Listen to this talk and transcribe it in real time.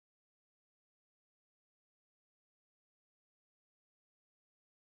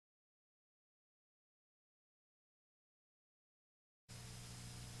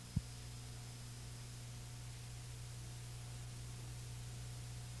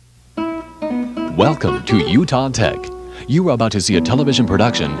Welcome to Utah Tech. You are about to see a television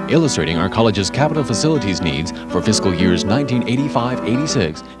production illustrating our college's capital facilities needs for fiscal years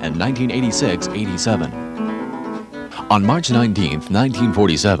 1985-86 and 1986-87. On March 19,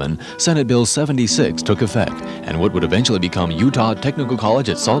 1947, Senate Bill 76 took effect, and what would eventually become Utah Technical College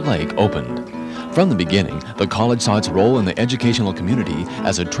at Salt Lake opened. From the beginning, the college saw its role in the educational community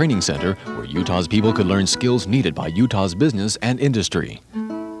as a training center where Utah's people could learn skills needed by Utah's business and industry.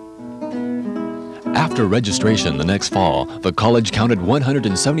 After registration the next fall, the college counted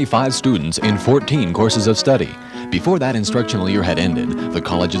 175 students in 14 courses of study. Before that instructional year had ended, the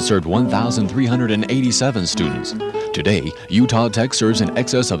college had served 1,387 students. Today, Utah Tech serves in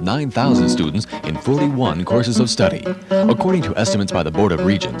excess of 9,000 students in 41 courses of study. According to estimates by the Board of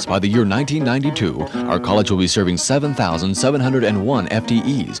Regents, by the year 1992, our college will be serving 7,701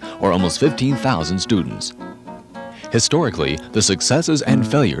 FTEs, or almost 15,000 students. Historically, the successes and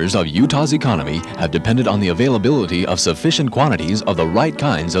failures of Utah's economy have depended on the availability of sufficient quantities of the right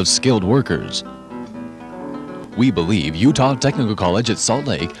kinds of skilled workers. We believe Utah Technical College at Salt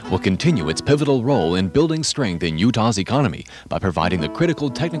Lake will continue its pivotal role in building strength in Utah's economy by providing the critical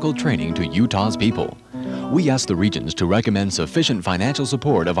technical training to Utah's people. We ask the Regents to recommend sufficient financial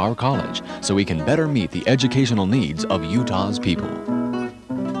support of our college so we can better meet the educational needs of Utah's people.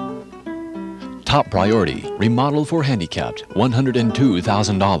 Top priority, remodel for handicapped,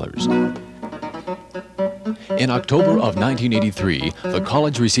 $102,000. In October of 1983, the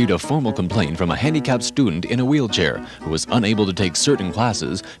college received a formal complaint from a handicapped student in a wheelchair who was unable to take certain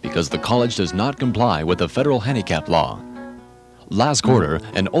classes because the college does not comply with the federal handicap law. Last quarter,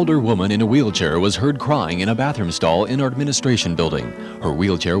 an older woman in a wheelchair was heard crying in a bathroom stall in our administration building. Her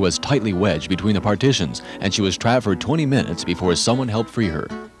wheelchair was tightly wedged between the partitions, and she was trapped for 20 minutes before someone helped free her.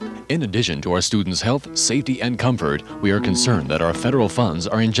 In addition to our students' health, safety, and comfort, we are concerned that our federal funds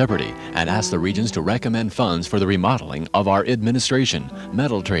are in jeopardy and ask the Regents to recommend funds for the remodeling of our administration,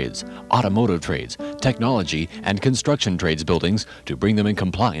 metal trades, automotive trades, technology, and construction trades buildings to bring them in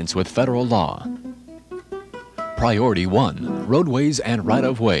compliance with federal law. Priority 1, roadways and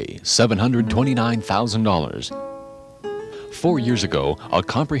right-of-way, $729,000. 4 years ago, a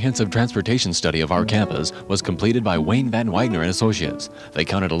comprehensive transportation study of our campus was completed by Wayne Van Wagner and Associates. They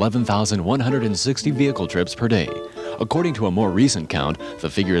counted 11,160 vehicle trips per day. According to a more recent count, the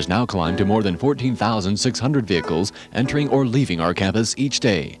figure has now climbed to more than 14,600 vehicles entering or leaving our campus each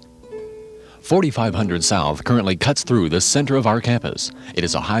day. 4500 South currently cuts through the center of our campus. It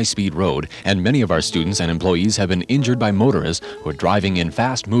is a high-speed road, and many of our students and employees have been injured by motorists who are driving in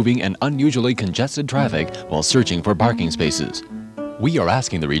fast-moving and unusually congested traffic while searching for parking spaces. We are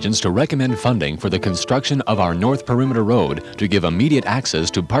asking the Regents to recommend funding for the construction of our North Perimeter Road to give immediate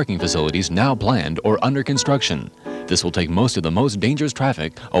access to parking facilities now planned or under construction. This will take most of the most dangerous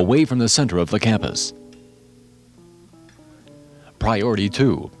traffic away from the center of the campus. Priority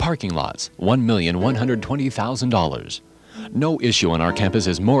 2, parking lots, $1,120,000. No issue on our campus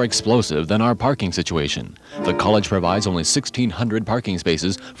is more explosive than our parking situation. The college provides only 1,600 parking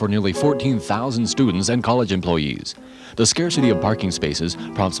spaces for nearly 14,000 students and college employees. The scarcity of parking spaces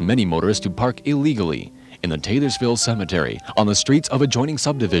prompts many motorists to park illegally in the Taylorsville Cemetery, on the streets of adjoining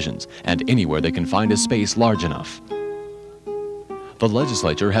subdivisions, and anywhere they can find a space large enough. The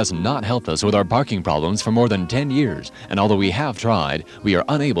legislature has not helped us with our parking problems for more than 10 years, and although we have tried, we are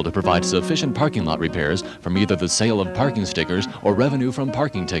unable to provide sufficient parking lot repairs from either the sale of parking stickers or revenue from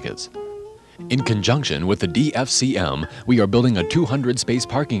parking tickets. In conjunction with the DFCM, we are building a 200-space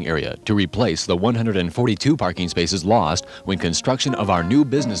parking area to replace the 142 parking spaces lost when construction of our new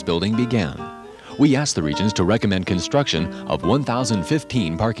business building began. We ask the Regents to recommend construction of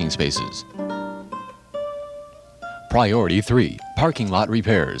 1,015 parking spaces. Priority 3, parking lot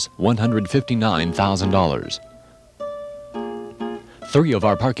repairs, $159,000. 3 of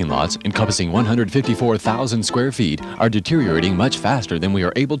our parking lots, encompassing 154,000 square feet, are deteriorating much faster than we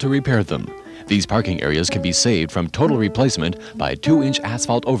are able to repair them. These parking areas can be saved from total replacement by a 2-inch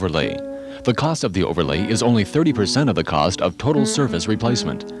asphalt overlay. The cost of the overlay is only 30% of the cost of total surface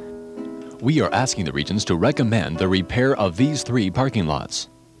replacement. We are asking the Regents to recommend the repair of these 3 parking lots.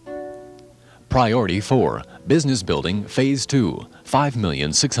 Priority 4, Business Building Phase 2,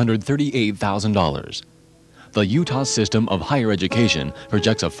 $5,638,000. The Utah System of Higher Education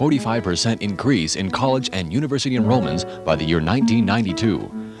projects a 45% increase in college and university enrollments by the year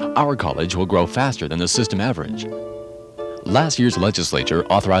 1992. Our college will grow faster than the system average. Last year's legislature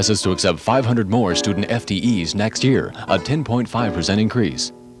authorized us to accept 500 more student FTEs next year, a 10.5%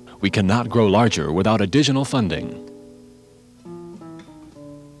 increase. We cannot grow larger without additional funding.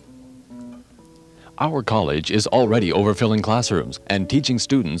 Our college is already overfilling classrooms and teaching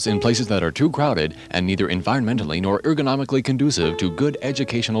students in places that are too crowded and neither environmentally nor ergonomically conducive to good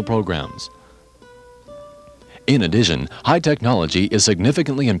educational programs. In addition, high technology is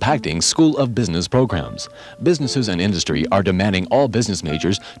significantly impacting School of Business programs. Businesses and industry are demanding all business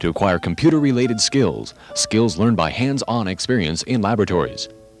majors to acquire computer-related skills learned by hands-on experience in laboratories.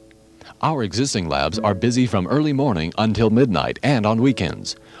 Our existing labs are busy from early morning until midnight and on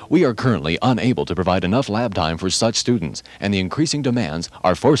weekends. We are currently unable to provide enough lab time for such students, and the increasing demands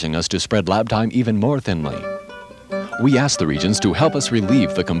are forcing us to spread lab time even more thinly. We ask the Regents to help us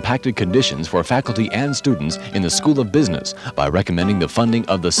relieve the compacted conditions for faculty and students in the School of Business by recommending the funding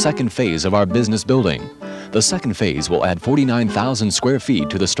of the second phase of our business building. The second phase will add 49,000 square feet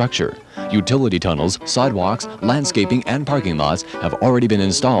to the structure. Utility tunnels, sidewalks, landscaping, and parking lots have already been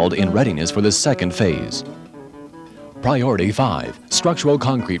installed in readiness for the second phase. Priority 5, Structural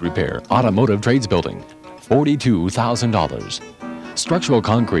Concrete Repair, Automotive Trades Building, $42,000. Structural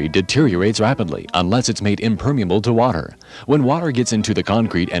concrete deteriorates rapidly unless it's made impermeable to water. When water gets into the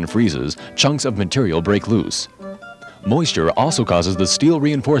concrete and freezes, chunks of material break loose. Moisture also causes the steel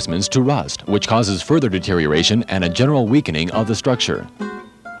reinforcements to rust, which causes further deterioration and a general weakening of the structure.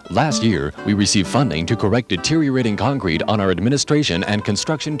 Last year, we received funding to correct deteriorating concrete on our administration and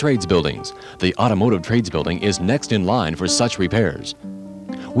construction trades buildings. The automotive trades building is next in line for such repairs.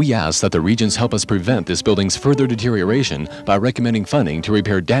 We ask that the Regents help us prevent this building's further deterioration by recommending funding to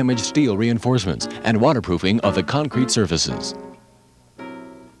repair damaged steel reinforcements and waterproofing of the concrete surfaces.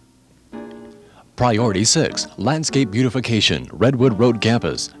 Priority 6, Landscape Beautification, Redwood Road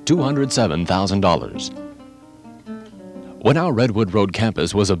Campus, $207,000. When our Redwood Road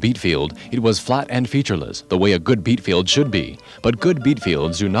campus was a beet field, it was flat and featureless, the way a good beet field should be. But good beet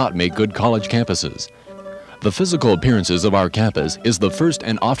fields do not make good college campuses. The physical appearances of our campus is the first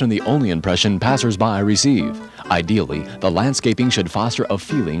and often the only impression passers-by receive. Ideally, the landscaping should foster a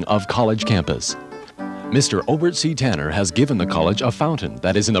feeling of college campus. Mr. Obert C. Tanner has given the college a fountain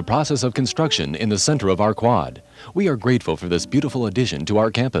that is in the process of construction in the center of our quad. We are grateful for this beautiful addition to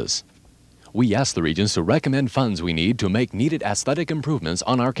our campus. We ask the Regents to recommend funds we need to make needed aesthetic improvements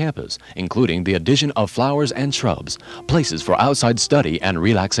on our campus, including the addition of flowers and shrubs, places for outside study and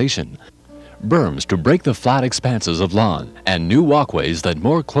relaxation, berms to break the flat expanses of lawn, and new walkways that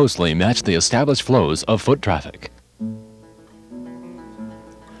more closely match the established flows of foot traffic.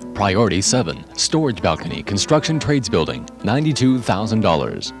 Priority 7, Storage Balcony, Construction Trades Building,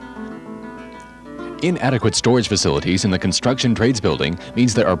 $92,000. Inadequate storage facilities in the construction trades building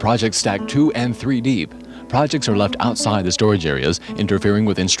means there are projects stacked 2 and 3 deep. Projects are left outside the storage areas, interfering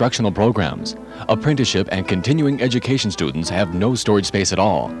with instructional programs. Apprenticeship and continuing education students have no storage space at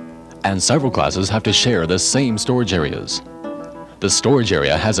all, and several classes have to share the same storage areas. The storage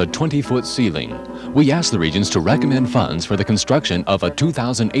area has a 20-foot ceiling. We ask the Regents to recommend funds for the construction of a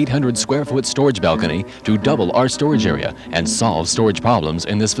 2,800 square foot storage balcony to double our storage area and solve storage problems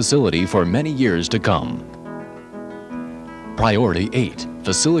in this facility for many years to come. Priority 8,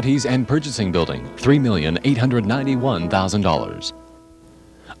 Facilities and Purchasing Building, $3,891,000.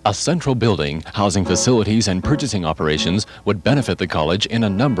 A central building housing facilities and purchasing operations would benefit the college in a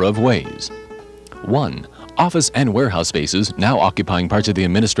number of ways. 1. Office and warehouse spaces now occupying parts of the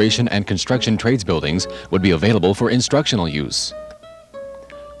administration and construction trades buildings would be available for instructional use.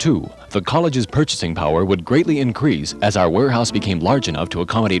 2. The college's purchasing power would greatly increase as our warehouse became large enough to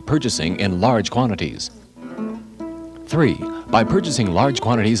accommodate purchasing in large quantities. 3. By purchasing large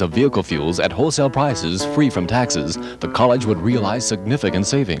quantities of vehicle fuels at wholesale prices free from taxes, the college would realize significant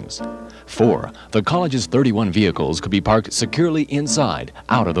savings. 4. The college's 31 vehicles could be parked securely inside,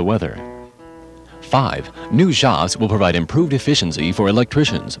 out of the weather. 5. New shops will provide improved efficiency for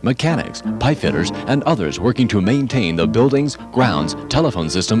electricians, mechanics, pipe fitters, and others working to maintain the buildings, grounds, telephone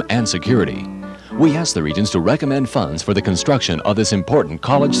system, and security. We ask the Regents to recommend funds for the construction of this important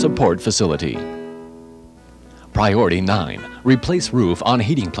college support facility. Priority 9, Replace roof on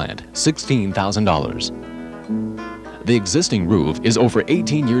heating plant, $16,000. The existing roof is over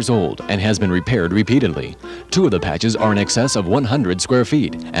 18 years old and has been repaired repeatedly. 2 of the patches are in excess of 100 square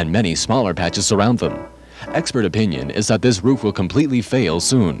feet, and many smaller patches surround them. Expert opinion is that this roof will completely fail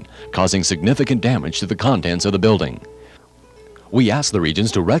soon, causing significant damage to the contents of the building. We ask the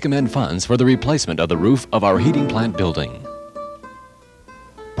Regents to recommend funds for the replacement of the roof of our heating plant building.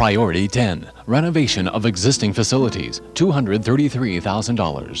 Priority 10, Renovation of existing facilities,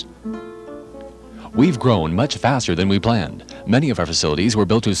 $233,000. We've grown much faster than we planned. Many of our facilities were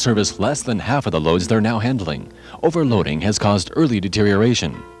built to service less than half of the loads they're now handling. Overloading has caused early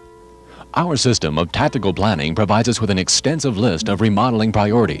deterioration. Our system of tactical planning provides us with an extensive list of remodeling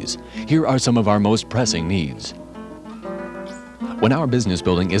priorities. Here are some of our most pressing needs. When our business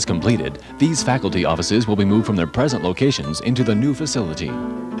building is completed, these faculty offices will be moved from their present locations into the new facility.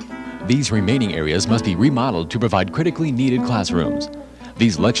 These remaining areas must be remodeled to provide critically needed classrooms.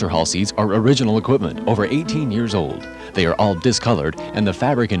 These lecture hall seats are original equipment, over 18 years old. They are all discolored, and the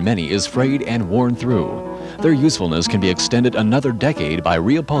fabric in many is frayed and worn through. Their usefulness can be extended another decade by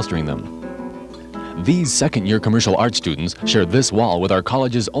reupholstering them. These second-year commercial art students share this wall with our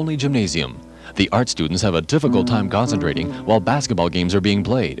college's only gymnasium. The art students have a difficult time concentrating while basketball games are being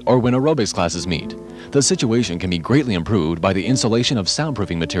played or when aerobics classes meet. The situation can be greatly improved by the installation of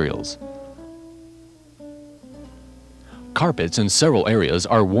soundproofing materials. Carpets in several areas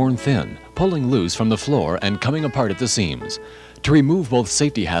are worn thin, pulling loose from the floor and coming apart at the seams. To remove both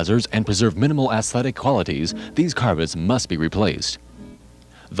safety hazards and preserve minimal aesthetic qualities, these carpets must be replaced.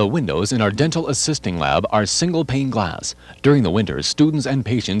 The windows in our dental assisting lab are single-pane glass. During the winter, students and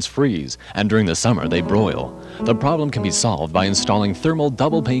patients freeze, and during the summer, they broil. The problem can be solved by installing thermal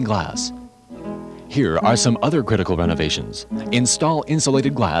double-pane glass. Here are some other critical renovations. Install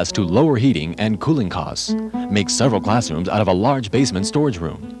insulated glass to lower heating and cooling costs. Make several classrooms out of a large basement storage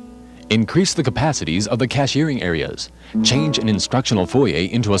room. Increase the capacities of the cashiering areas. Change an instructional foyer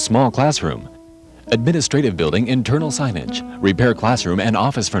into a small classroom. Administrative building internal signage. Repair classroom and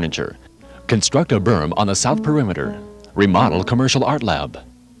office furniture. Construct a berm on the south perimeter. Remodel commercial art lab.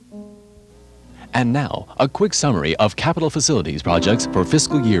 And now, a quick summary of capital facilities projects for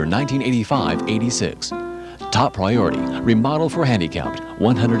fiscal year 1985-86. Top priority, remodel for handicapped,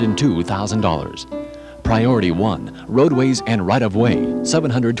 $102,000. Priority 1, roadways and right-of-way,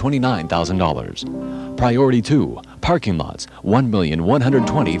 $729,000. Priority 2, parking lots,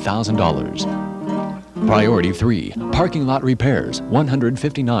 $1,120,000. Priority 3, parking lot repairs,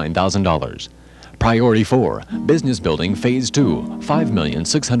 $159,000. Priority 4, business building phase 2,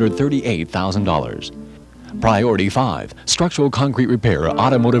 $5,638,000. Priority 5, structural concrete repair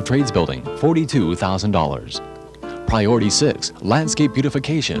automotive trades building, $42,000. Priority 6, landscape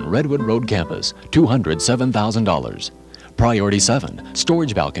beautification Redwood Road campus, $207,000. Priority 7,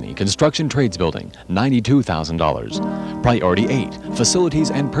 storage balcony construction trades building, $92,000. Priority 8,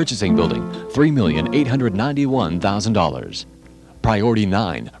 facilities and purchasing building, $3,891,000. Priority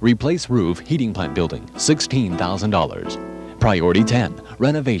 9, replace roof heating plant building, $16,000. Priority 10,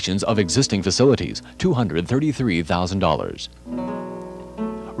 renovations of existing facilities, $233,000.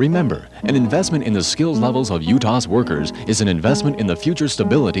 Remember, an investment in the skills levels of Utah's workers is an investment in the future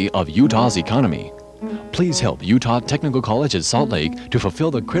stability of Utah's economy. Please help Utah Technical College at Salt Lake to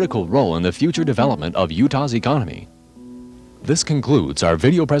fulfill the critical role in the future development of Utah's economy. This concludes our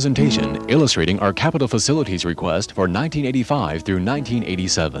video presentation illustrating our capital facilities request for 1985 through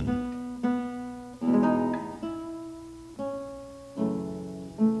 1987.